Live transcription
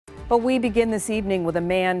But we begin this evening with a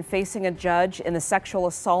man facing a judge in the sexual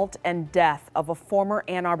assault and death of a former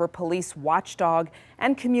Ann Arbor Police Watchdog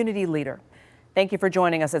and community leader. Thank you for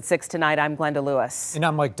joining us at 6 tonight. I'm Glenda Lewis. And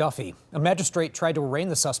I'm Mike Duffy. A magistrate tried to arraign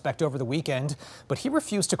the suspect over the weekend, but he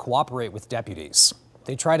refused to cooperate with deputies.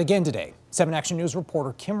 They tried again today. 7 Action News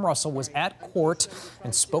reporter Kim Russell was at court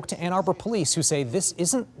and spoke to Ann Arbor Police, who say this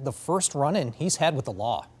isn't the first run-in he's had with the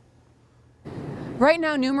law. Right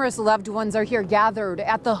now, numerous loved ones are here gathered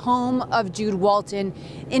at the home of Jude Walton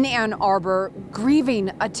in Ann Arbor,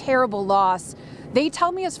 grieving a terrible loss. They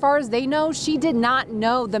tell me, as far as they know, she did not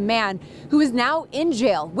know the man who is now in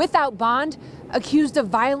jail without bond, accused of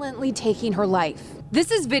violently taking her life.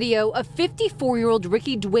 This is video of 54-year-old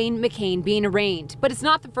Ricky Dwayne McCain being arraigned, but it's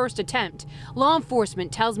not the first attempt. Law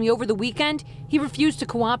enforcement tells me over the weekend he refused to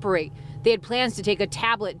cooperate. They had plans to take a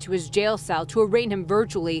tablet to his jail cell to arraign him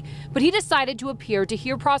virtually, but he decided to appear to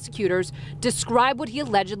hear prosecutors describe what he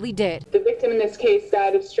allegedly did. The victim in this case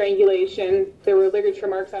died of strangulation. There were ligature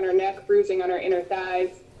marks on her neck, bruising on her inner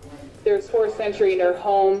thighs. There was forced entry in her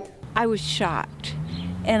home. I was shocked,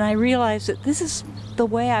 and I realized that this is the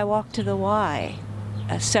way I walk to the Y.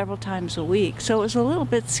 Several times a week, so it was a little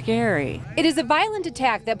bit scary. It is a violent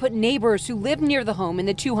attack that put neighbors who live near the home in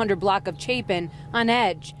the 200 block of Chapin on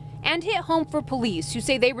edge, and hit home for police who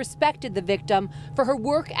say they respected the victim for her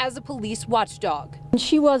work as a police watchdog.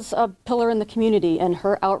 She was a pillar in the community, and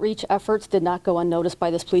her outreach efforts did not go unnoticed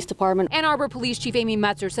by this police department. Ann Arbor Police Chief Amy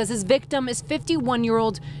Metzer says his victim is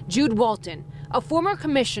 51-year-old Jude Walton, a former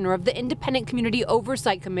commissioner of the Independent Community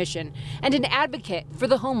Oversight Commission and an advocate for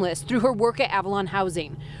the homeless through her work at Avalon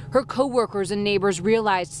Housing. Her co-workers and neighbors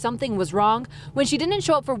realized something was wrong when she didn't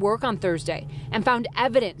show up for work on Thursday and found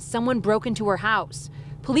evidence someone broke into her house.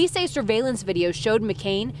 Police say surveillance video showed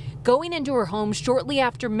McCain going into her home shortly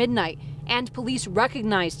after midnight, and police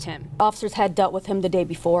recognized him. Officers had dealt with him the day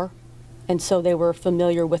before, and so they were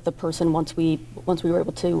familiar with the person once we were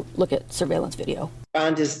able to look at surveillance video.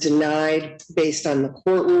 Bond is denied based on the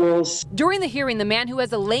court rules. During the hearing, the man, who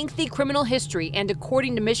has a lengthy criminal history and,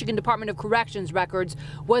 according to Michigan Department of Corrections records,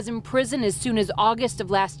 was in prison as soon as August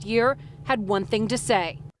of last year, had one thing to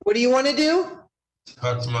say. What do you want to do?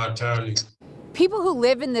 Talk to my attorney. People who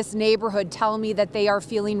live in this neighborhood tell me that they are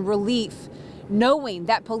feeling relief, knowing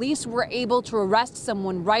that police were able to arrest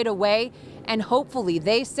someone right away, and hopefully,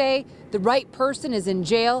 they say, the right person is in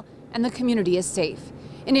jail and the community is safe.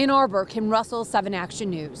 In Ann Arbor, Kim Russell, 7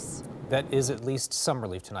 Action News. That is at least some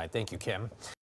relief tonight. Thank you, Kim.